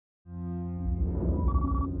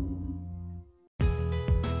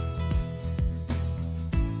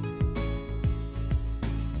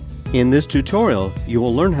In this tutorial, you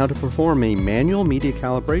will learn how to perform a manual media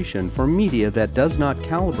calibration for media that does not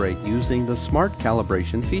calibrate using the Smart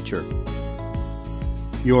Calibration feature.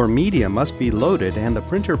 Your media must be loaded and the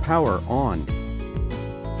printer power on.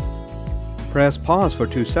 Press pause for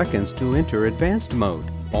 2 seconds to enter advanced mode.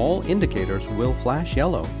 All indicators will flash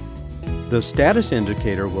yellow. The status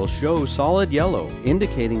indicator will show solid yellow,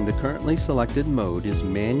 indicating the currently selected mode is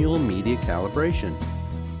manual media calibration.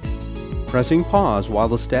 Pressing pause while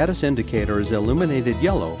the status indicator is illuminated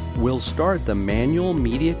yellow will start the manual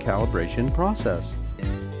media calibration process.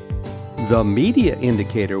 The media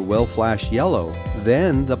indicator will flash yellow,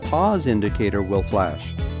 then the pause indicator will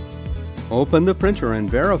flash. Open the printer and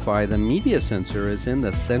verify the media sensor is in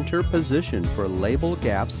the center position for label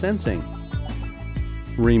gap sensing.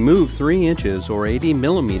 Remove 3 inches or 80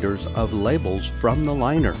 millimeters of labels from the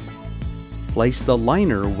liner. Place the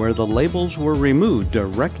liner where the labels were removed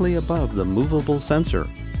directly above the movable sensor.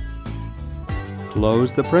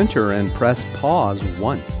 Close the printer and press pause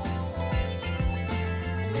once.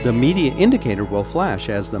 The media indicator will flash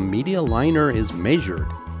as the media liner is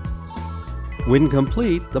measured. When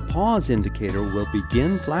complete, the pause indicator will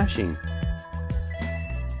begin flashing.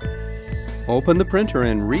 Open the printer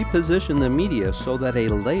and reposition the media so that a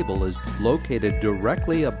label is located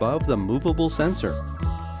directly above the movable sensor.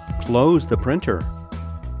 Close the printer.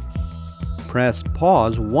 Press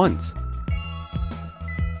pause once.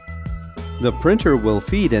 The printer will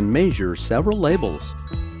feed and measure several labels.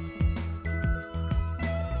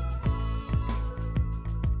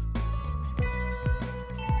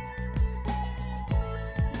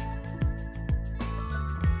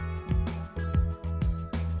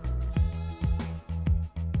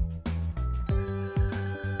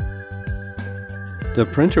 The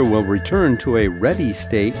printer will return to a ready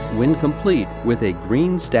state when complete with a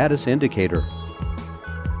green status indicator.